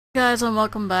Guys, and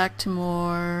welcome back to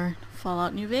more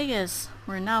Fallout New Vegas.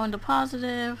 We're now into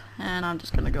positive, and I'm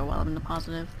just gonna go while I'm in the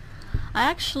positive. I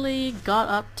actually got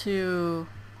up to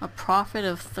a profit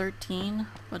of 13,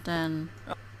 but then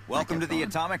Welcome to the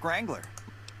Atomic Wrangler.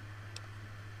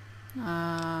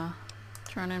 turn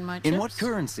in my chips. In what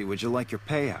currency would you like your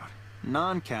payout?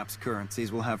 Non-caps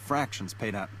currencies will have fractions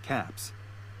paid out in caps.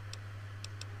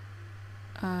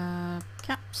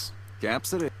 Caps.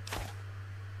 Caps it is.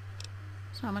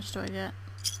 So how much do I get?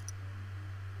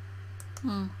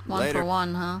 One Later. for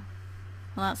one, huh?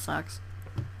 Well, that sucks.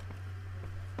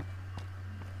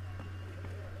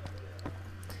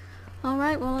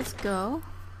 Alright, well, let's go.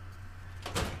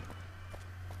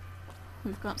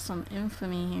 We've got some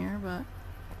infamy here, but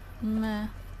meh.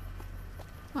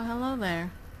 Oh, hello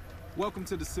there. Welcome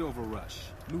to the Silver Rush,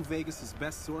 New Vegas'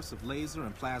 best source of laser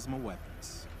and plasma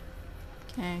weapons.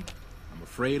 Okay. I'm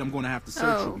afraid I'm going to have to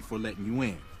search you Oh. before letting you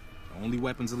in. The only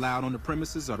weapons allowed on the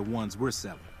premises are the ones we're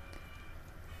selling.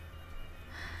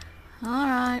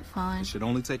 Alright, fine. It should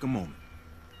only take a moment.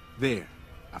 There,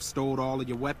 I've stowed all of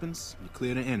your weapons. You're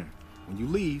clear to enter. When you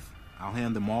leave, I'll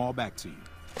hand them all back to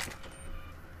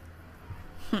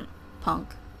you. Punk.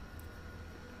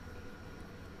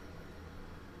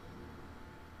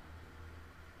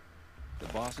 The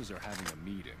bosses are having a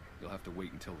meeting. You'll have to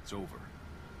wait until it's over.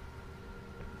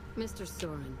 Mr.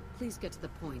 Soren, please get to the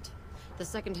point. The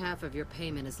second half of your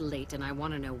payment is late, and I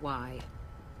want to know why.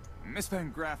 Miss Van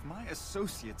Graff, my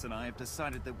associates and I have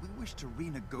decided that we wish to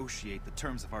renegotiate the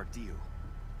terms of our deal.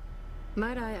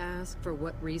 Might I ask for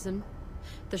what reason?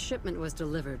 The shipment was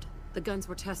delivered. The guns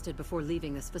were tested before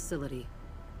leaving this facility.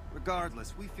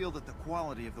 Regardless, we feel that the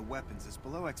quality of the weapons is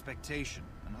below expectation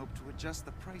and hope to adjust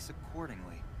the price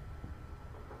accordingly.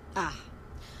 Ah,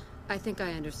 I think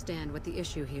I understand what the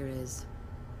issue here is.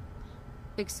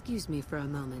 Excuse me for a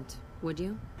moment, would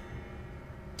you?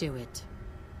 Do it.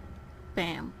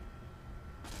 Bam.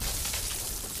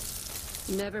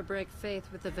 Never break faith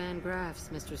with the Van Graffs,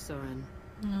 Mr. Soren.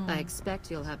 No. I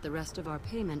expect you'll have the rest of our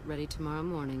payment ready tomorrow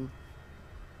morning.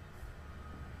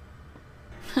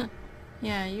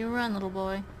 Yeah, you run, little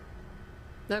boy.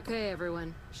 Okay,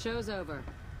 everyone. Show's over.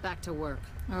 Back to work.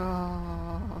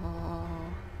 Oh.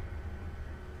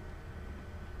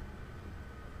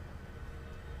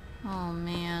 Oh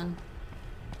man.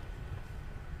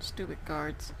 Stupid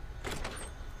guards.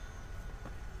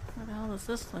 Where the hell is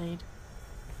this lead?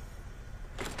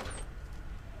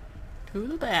 To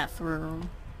the bathroom.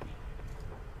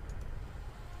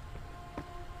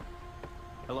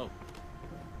 Hello.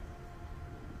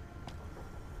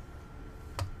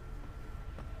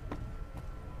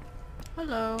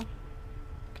 Hello.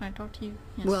 Can I talk to you?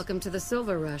 Yes. Welcome to the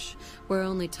Silver Rush, where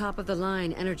only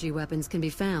top-of-the-line energy weapons can be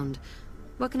found.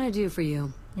 What can I do for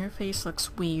you? Your face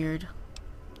looks weird.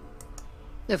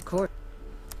 Of course.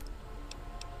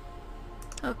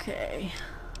 Okay.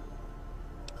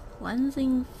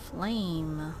 Cleansing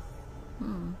flame.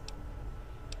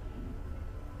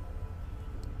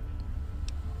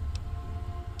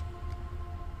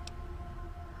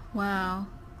 Wow.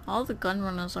 All the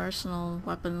Gunrunner's arsenal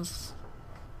weapons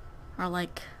are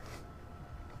like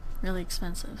really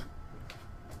expensive.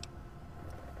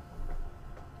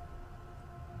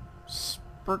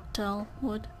 Spurtel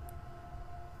wood.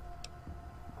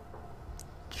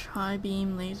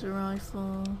 Tri-beam laser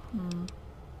rifle.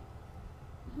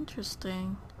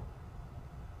 Interesting.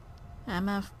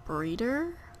 MF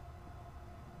breeder?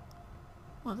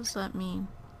 What does that mean?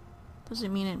 Does it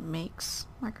mean it makes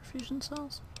microfusion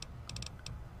cells?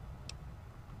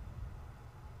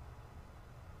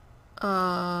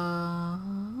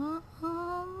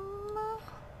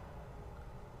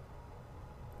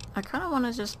 I kinda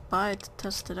wanna just buy it to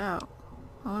test it out.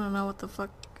 I wanna know what the fuck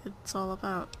it's all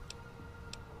about.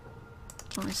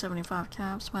 It's only 75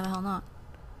 caps, why the hell not?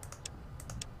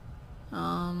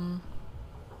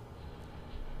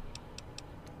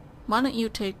 Why don't you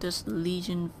take this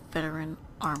Legion Veteran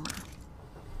armor?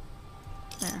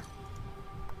 There.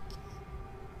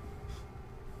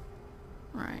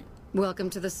 Right. Welcome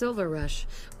to the Silver Rush,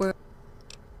 where...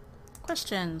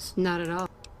 Questions? Not at all.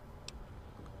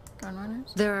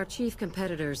 Gunrunners? There are chief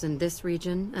competitors in this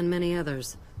region and many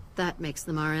others. That makes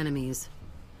them our enemies.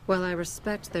 While I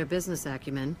respect their business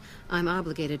acumen, I'm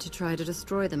obligated to try to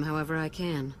destroy them however I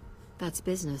can. That's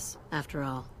business, after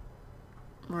all.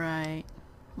 Right.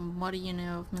 What do you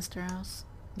know of Mr. House?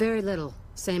 Very little,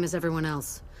 same as everyone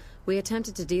else. We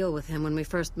attempted to deal with him when we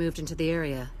first moved into the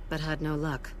area, but had no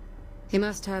luck. He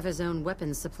must have his own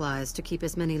weapons supplies to keep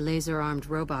as many laser-armed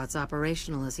robots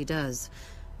operational as he does.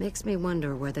 Makes me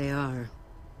wonder where they are.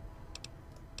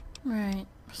 Right.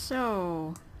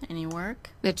 So, Any work?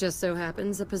 It just so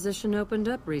happens a position opened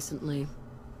up recently.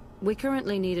 We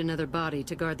currently need another body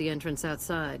to guard the entrance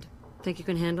outside. Think you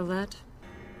can handle that?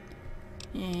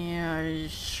 Yeah,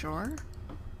 sure.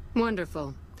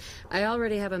 Wonderful. I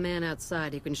already have a man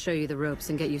outside who can show you the ropes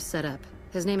and get you set up.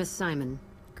 His name is Simon.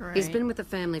 Great. He's been with the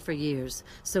family for years,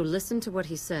 so listen to what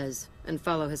he says and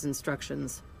follow his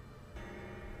instructions.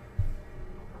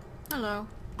 Hello.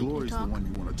 Glory's the talk? one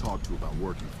you want to talk to about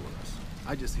working for us.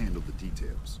 I just handled the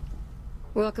details.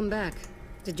 Welcome back.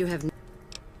 Did you have...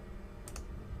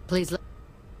 Please let...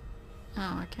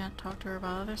 Oh, I can't talk to her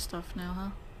about other stuff now, huh?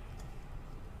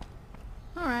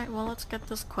 Alright, well, let's get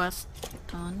this quest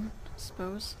done, I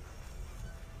suppose.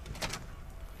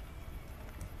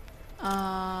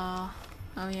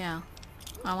 Oh yeah.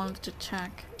 I wanted to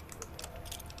check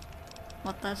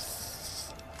what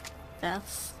this...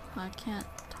 I can't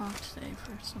talk today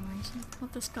for some reason.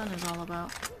 What this gun is all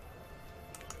about.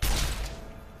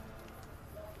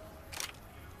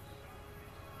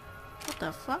 What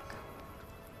the fuck?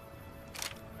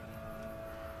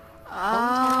 Hometown of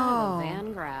Oh. the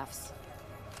Van Graffs.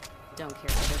 Don't care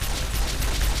for this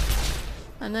place.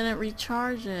 And then it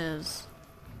recharges.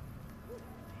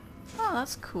 Oh,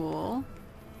 that's cool.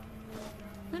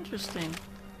 Interesting.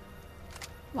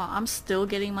 Wow, I'm still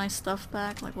getting my stuff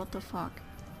back? Like, what the fuck?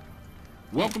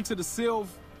 Welcome to the Silv...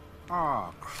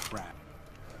 Aw, crap.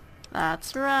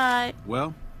 That's right.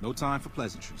 Well, no time for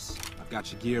pleasantries. I've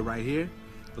got your gear right here,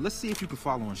 but let's see if you can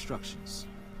follow instructions.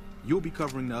 You'll be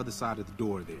covering the other side of the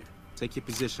door there. Take your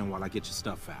position while I get your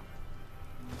stuff out.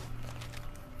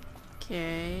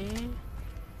 Okay.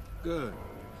 Good.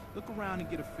 Look around and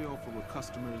get a feel for where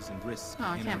customers and risks Oh,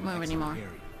 I enter can't and move exit the anymore.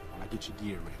 area while I get your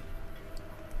gear ready.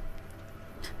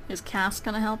 Is Cass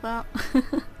gonna help out?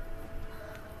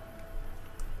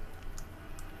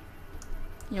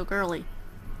 Yo, girly.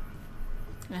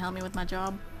 Gonna help me with my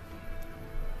job?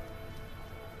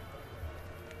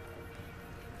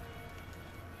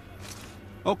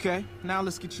 Okay, now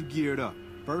let's get you geared up.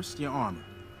 First, your armor.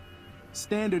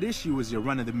 Standard issue is your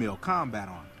run-of-the-mill combat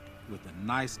armor, with a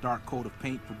nice dark coat of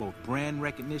paint for both brand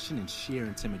recognition and sheer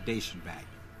intimidation value.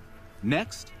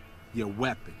 Next, your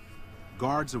weapon.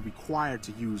 Guards are required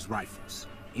to use rifles.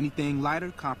 Anything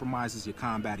lighter compromises your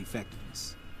combat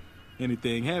effectiveness.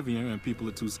 Anything heavier and people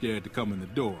are too scared to come in the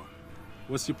door.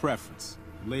 What's your preference,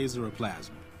 laser or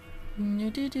plasma?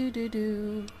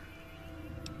 Do.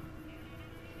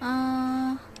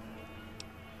 I'll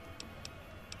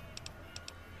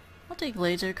take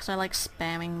laser because I like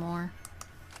spamming more.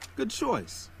 Good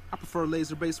choice. I prefer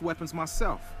laser-based weapons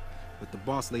myself, but the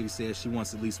boss lady says she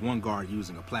wants at least one guard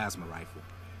using a plasma rifle.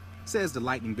 Says the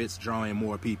lightning bits draw in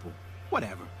more people.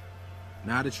 Whatever.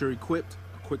 Now that you're equipped,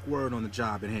 a quick word on the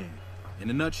job at hand. In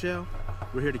a nutshell,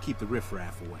 we're here to keep the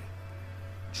riffraff away.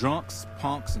 Drunks,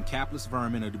 punks, and capless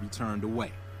vermin are to be turned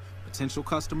away. Potential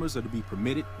customers are to be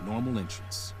permitted normal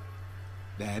entrance.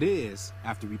 That is,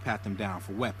 after we pat them down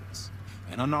for weapons.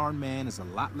 An unarmed man is a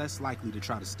lot less likely to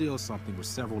try to steal something with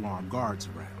several armed guards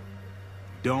around.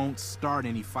 Don't start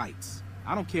any fights.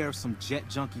 I don't care if some jet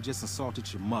junkie just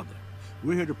assaulted your mother.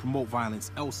 We're here to promote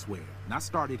violence elsewhere, not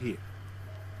start it here.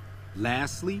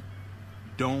 Lastly,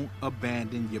 don't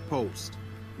abandon your post.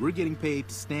 We're getting paid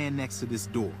to stand next to this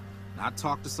door, not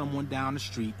talk to someone down the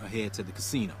street or head to the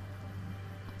casino.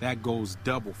 That goes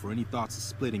double for any thoughts of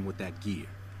splitting with that gear.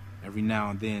 Every now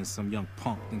and then, some young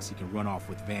punk thinks he can run off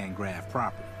with Van Graff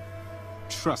property.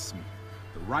 Trust me,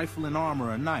 the rifle and armor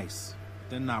are nice,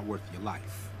 but they're not worth your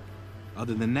life.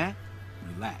 Other than that,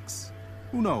 relax.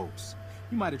 Who knows?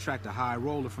 You might attract a high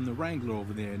roller from the Wrangler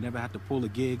over there and never have to pull a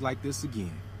gig like this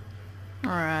again.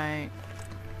 Alright.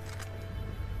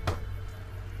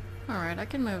 Alright, I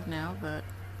can move now, but...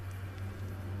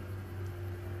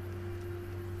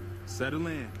 Settle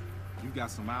in. You've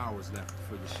got some hours left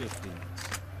before your shift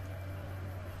ends.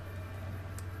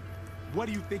 What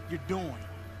do you think you're doing?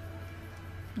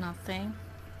 Nothing.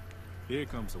 Here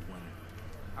comes a winner.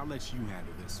 I'll let you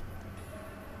handle this one.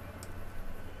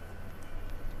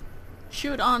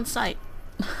 Shoot on sight.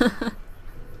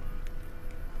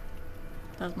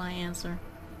 That's my answer.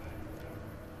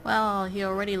 Well, he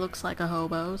already looks like a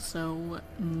hobo, so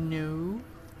no.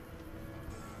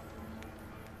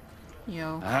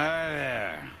 Yo. Hi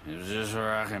there. Is this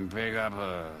where I can pick up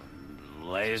a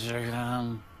laser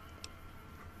gun?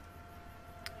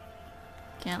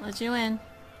 Can't let you in.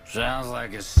 Sounds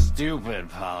like a stupid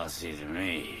policy to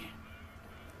me.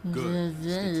 Good.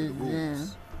 Stick to the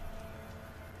rules.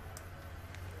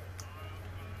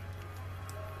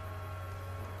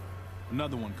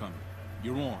 Another one coming.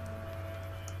 You're on.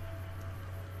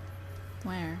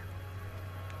 Where?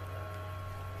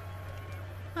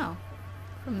 Oh.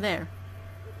 From there.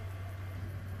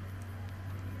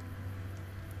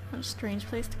 What a strange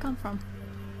place to come from.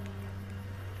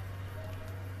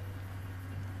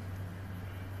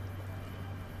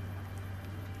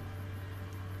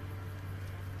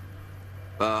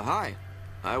 Hi.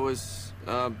 I was,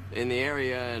 in the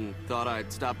area and thought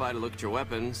I'd stop by to look at your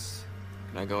weapons.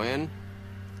 Can I go in?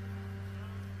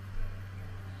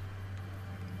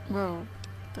 Whoa.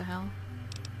 What the hell?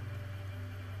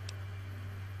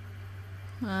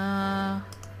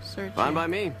 Search. Fine by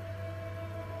me.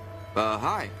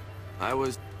 Hi. I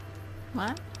was...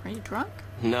 What? Are you drunk?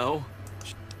 No.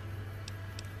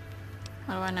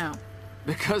 How do I know?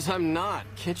 Because I'm not.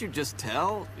 Can't you just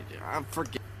tell? I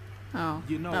forget. Oh,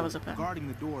 You know, that was a fact. guarding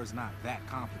the door is not that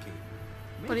complicated.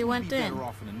 But he went we'd be in. better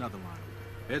off in another line.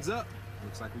 Heads up.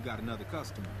 Looks like we got another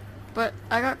customer. But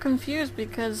I got confused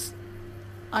because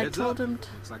I Heads told up. him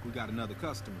to... Looks like we got another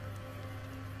customer.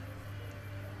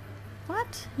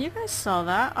 What? You guys saw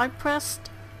that? I pressed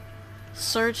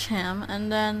search him and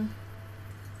then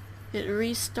it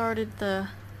restarted the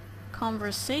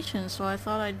conversation, so I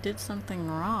thought I did something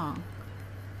wrong.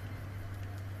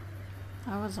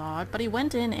 That was odd, but he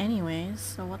went in anyways,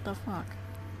 so what the fuck?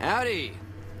 Howdy.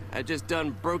 I just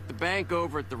done broke the bank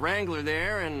over at the Wrangler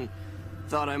there and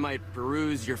thought I might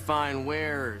peruse your fine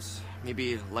wares.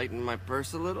 Maybe lighten my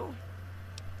purse a little?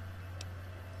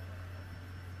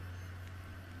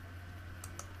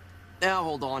 Now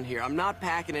hold on here. I'm not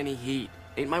packing any heat.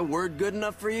 Ain't my word good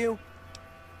enough for you?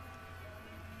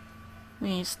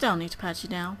 We still need to pat you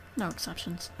down. No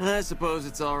exceptions. I suppose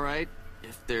it's alright.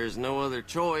 If there's no other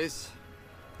choice.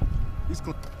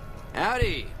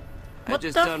 Howdy! I What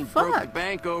just the done broke the fuck?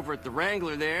 bank over at the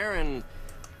Wrangler there and...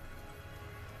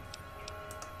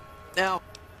 Now...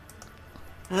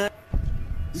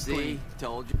 See?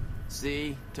 Told you.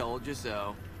 See? Told you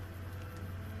so.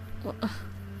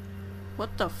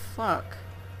 What the fuck?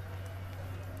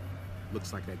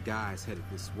 Looks like that guy's headed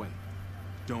this way.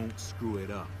 Don't screw it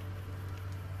up.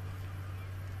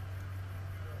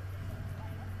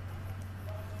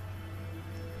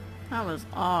 That was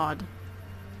odd.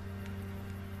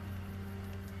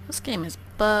 This game is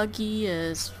buggy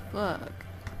as fuck.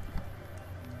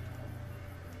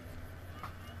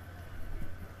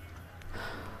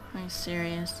 Are you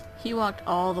serious? He walked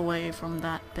all the way from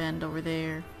that bend over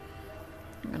there.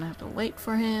 I'm gonna have to wait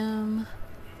for him.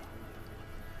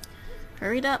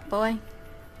 Hurried up, boy.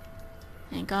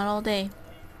 Ain't got all day.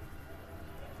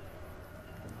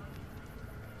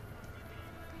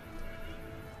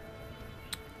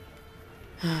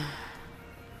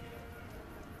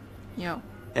 Yo.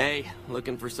 Hey,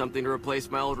 looking for something to replace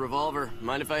my old revolver.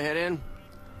 Mind if I head in?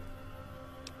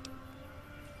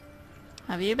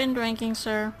 Have you been drinking,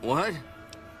 sir? What?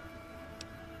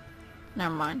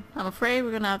 Never mind. I'm afraid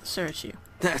we're gonna have to search you.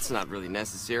 That's not really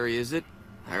necessary, is it?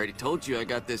 I already told you I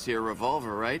got this here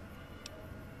revolver, right?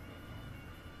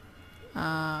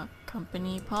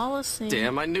 Company policy.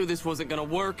 Damn, I knew this wasn't gonna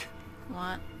work.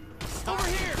 What? Over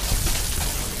here!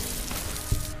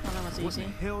 Well, that was What easy. the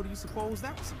hell do you suppose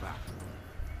that was about?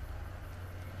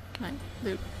 Right,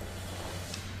 loot.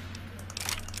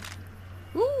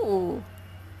 Ooh!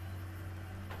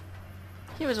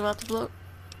 He was about to blow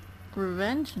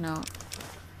revenge note.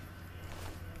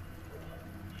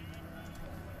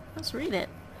 Let's read it.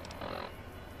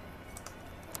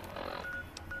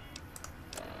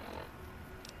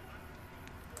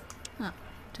 Huh.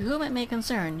 To whom it may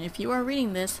concern, if you are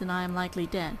reading this, then I am likely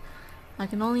dead. I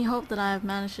can only hope that I have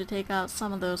managed to take out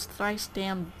some of those thrice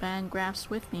damned band graphs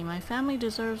with me. My family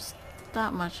deserves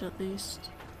that much at least.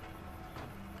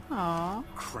 Aww.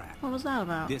 Crap. What was that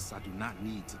about? This I do not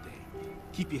need today.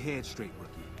 Keep your head straight,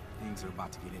 rookie. Things are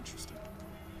about to get interesting.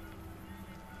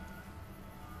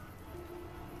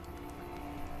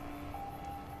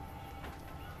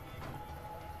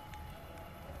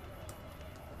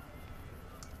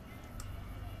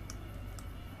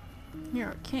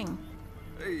 You're a king.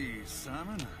 Hey,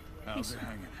 Simon. How's it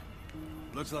hanging?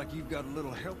 Looks like you've got a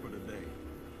little helper today.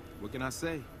 What can I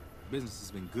say? Business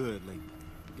has been good lately.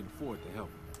 We can afford to help.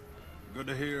 Good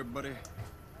to hear, buddy.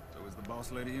 So is the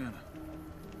boss lady in?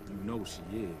 You know she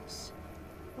is.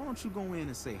 Why don't you go in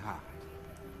and say hi?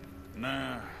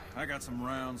 Nah, I got some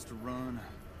rounds to run.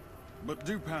 But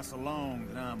do pass along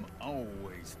that I'm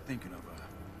always thinking of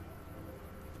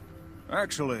her.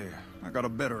 Actually, I got a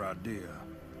better idea.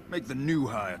 Make the new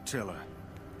hire tell her.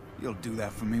 You'll do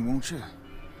that for me, won't you?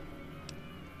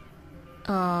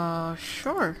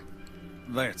 Sure.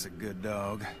 That's a good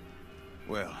dog.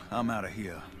 Well, I'm out of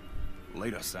here.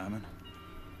 Later, Simon.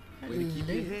 Way to keep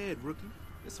your head, rookie.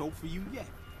 There's hope for you yet.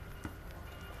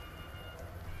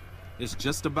 It's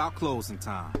just about closing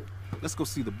time. Let's go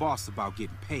see the boss about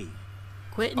getting paid.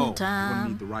 Quitting Oh, you time. wanna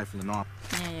need the rifle and arm.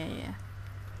 Yeah.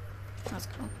 Let's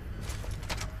go.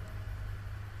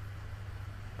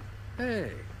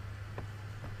 Hey.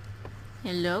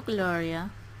 Hello,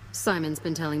 Gloria. Simon's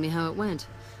been telling me how it went.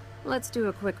 Let's do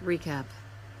a quick recap.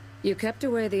 You kept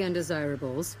away the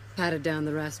undesirables, patted down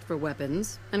the rest for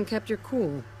weapons, and kept your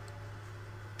cool.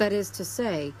 That is to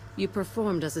say, you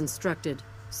performed as instructed.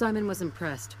 Simon was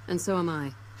impressed, and so am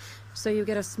I. So you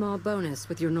get a small bonus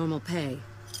with your normal pay.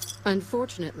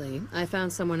 Unfortunately, I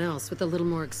found someone else with a little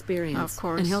more experience, Of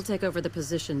course. and he'll take over the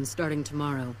position starting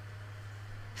tomorrow.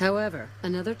 However,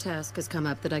 another task has come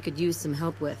up that I could use some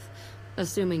help with,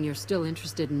 assuming you're still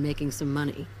interested in making some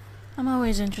money. I'm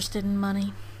always interested in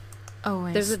money.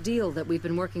 Always. There's a deal that we've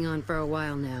been working on for a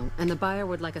while now, and the buyer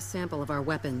would like a sample of our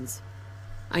weapons.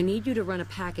 I need you to run a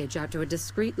package out to a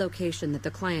discreet location that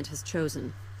the client has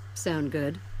chosen. Sound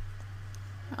good?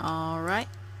 Alright.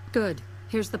 Good.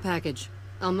 Here's the package.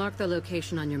 I'll mark the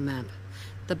location on your map.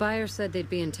 The buyer said they'd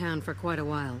be in town for quite a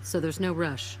while, so there's no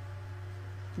rush.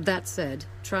 That said,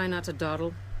 try not to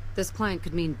dawdle. This client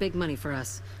could mean big money for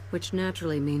us, which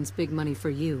naturally means big money for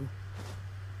you.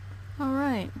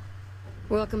 Alright.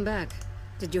 Welcome back.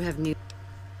 Did you have new...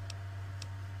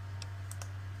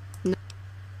 No.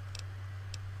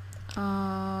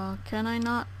 Can I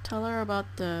not tell her about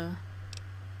the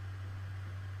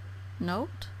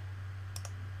note?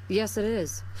 Yes, it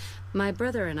is. My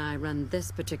brother and I run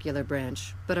this particular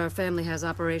branch, but our family has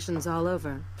operations all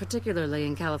over, particularly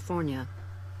in California.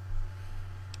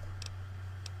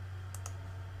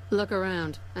 Look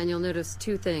around, and you'll notice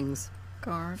two things.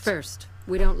 Guards. First,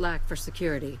 we don't lack for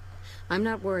security. I'm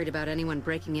not worried about anyone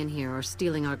breaking in here or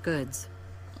stealing our goods.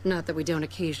 Not that we don't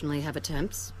occasionally have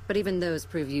attempts, but even those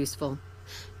prove useful.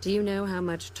 Do you know how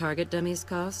much target dummies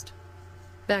cost?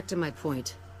 Back to my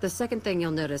point. The second thing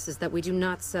you'll notice is that we do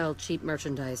not sell cheap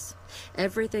merchandise.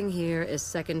 Everything here is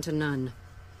second to none.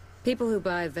 People who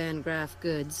buy Van Graff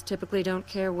goods typically don't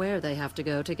care where they have to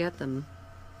go to get them.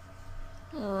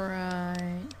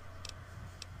 Right.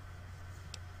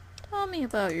 Tell me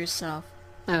about yourself.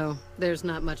 Oh, there's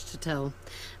not much to tell.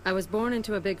 I was born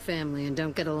into a big family and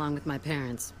don't get along with my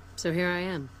parents. So here I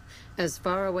am, as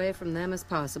far away from them as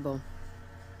possible.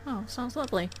 Oh, sounds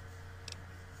lovely.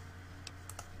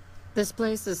 This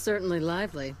place is certainly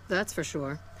lively, that's for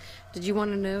sure. Did you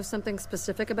want to know something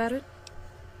specific about it?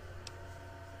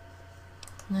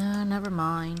 No, never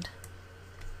mind.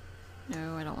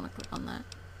 No, I don't want to click on that.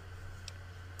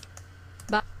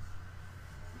 But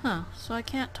Huh, so I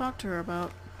can't talk to her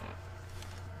about...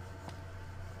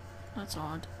 That's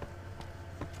odd.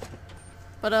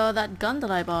 But that gun that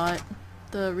I bought,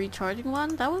 the recharging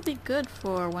one, that would be good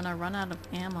for when I run out of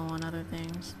ammo and other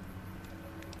things.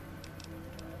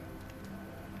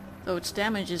 Though its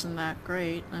damage isn't that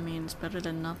great. I mean, it's better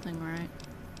than nothing, right?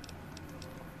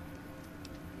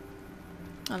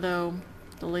 Although,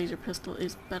 the laser pistol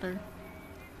is better.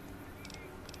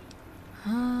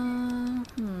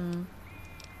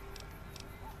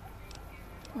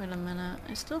 Wait a minute.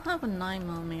 I still have a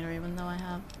 9mm even though I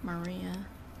have Maria.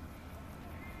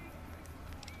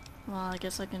 Well, I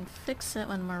guess I can fix it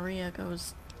when Maria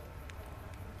goes...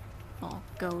 Well,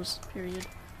 goes, period.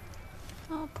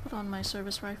 I'll put on my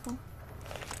service rifle.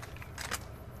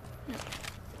 Yep.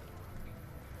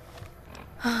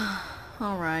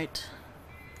 Alright.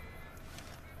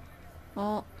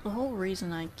 Well, the whole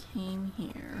reason I came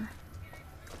here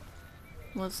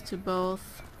was to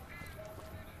both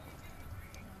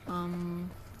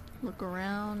look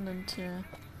around and to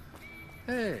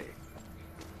Hey.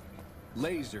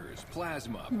 Lasers,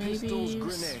 plasma, maybe pistols,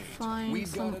 grenades. find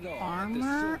We've got some it all at the armor?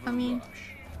 Silver I mean, Rush.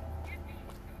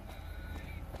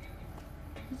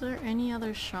 is there any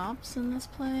other shops in this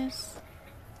place?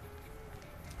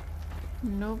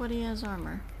 Nobody has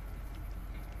armor.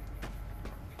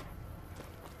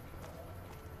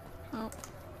 Oh.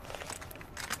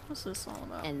 What's this all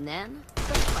about? And then the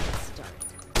fight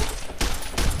started.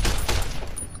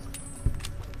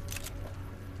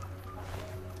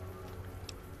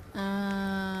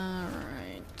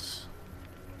 Right.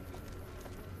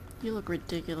 You look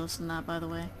ridiculous in that, by the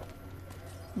way.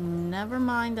 Never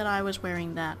mind that I was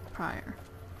wearing that prior.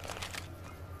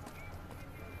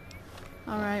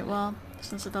 Alright, well,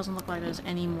 since it doesn't look like there's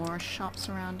any more shops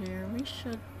around here, we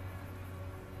should...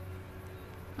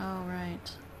 Oh,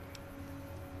 right.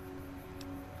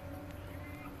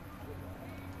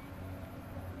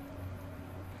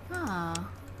 Ah,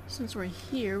 since we're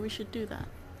here, we should do that.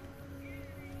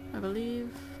 I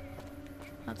believe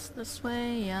that's this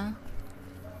way, yeah.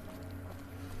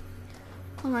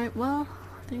 Alright, well,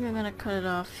 I think I'm gonna cut it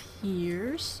off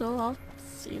here, so I'll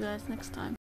see you guys next time.